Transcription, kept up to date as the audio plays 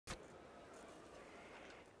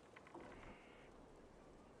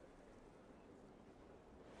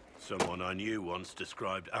Someone I knew once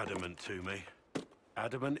described Adamant to me.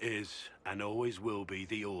 Adamant is, and always will be,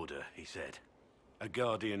 the Order, he said. A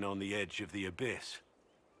guardian on the edge of the abyss.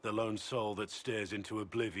 The lone soul that stares into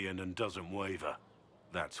oblivion and doesn't waver.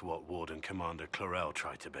 That's what Warden Commander Clarel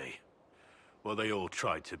tried to be. Well, they all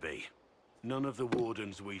tried to be. None of the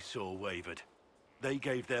Wardens we saw wavered. They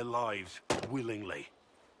gave their lives willingly.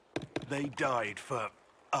 They died for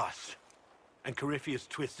us. And Corypheus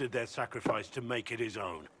twisted their sacrifice to make it his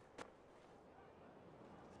own.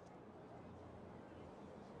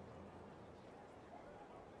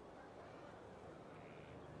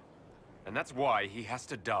 And that's why he has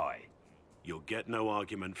to die. You'll get no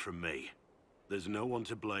argument from me. There's no one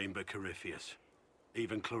to blame but Corypheus.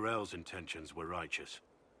 Even Clarel's intentions were righteous.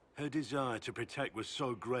 Her desire to protect was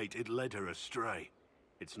so great it led her astray.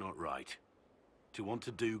 It's not right. To want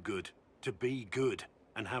to do good, to be good,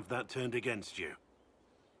 and have that turned against you.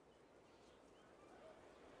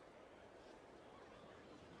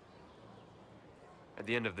 At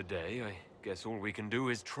the end of the day, I guess all we can do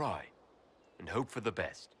is try. And hope for the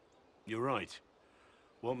best. You're right.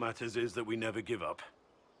 What matters is that we never give up.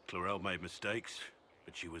 Clarel made mistakes,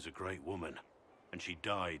 but she was a great woman. And she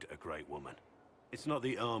died a great woman. It's not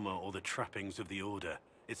the armor or the trappings of the Order.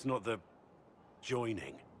 It's not the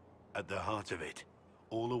joining. At the heart of it,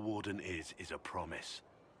 all a Warden is a promise.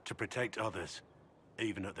 To protect others,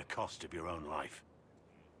 even at the cost of your own life.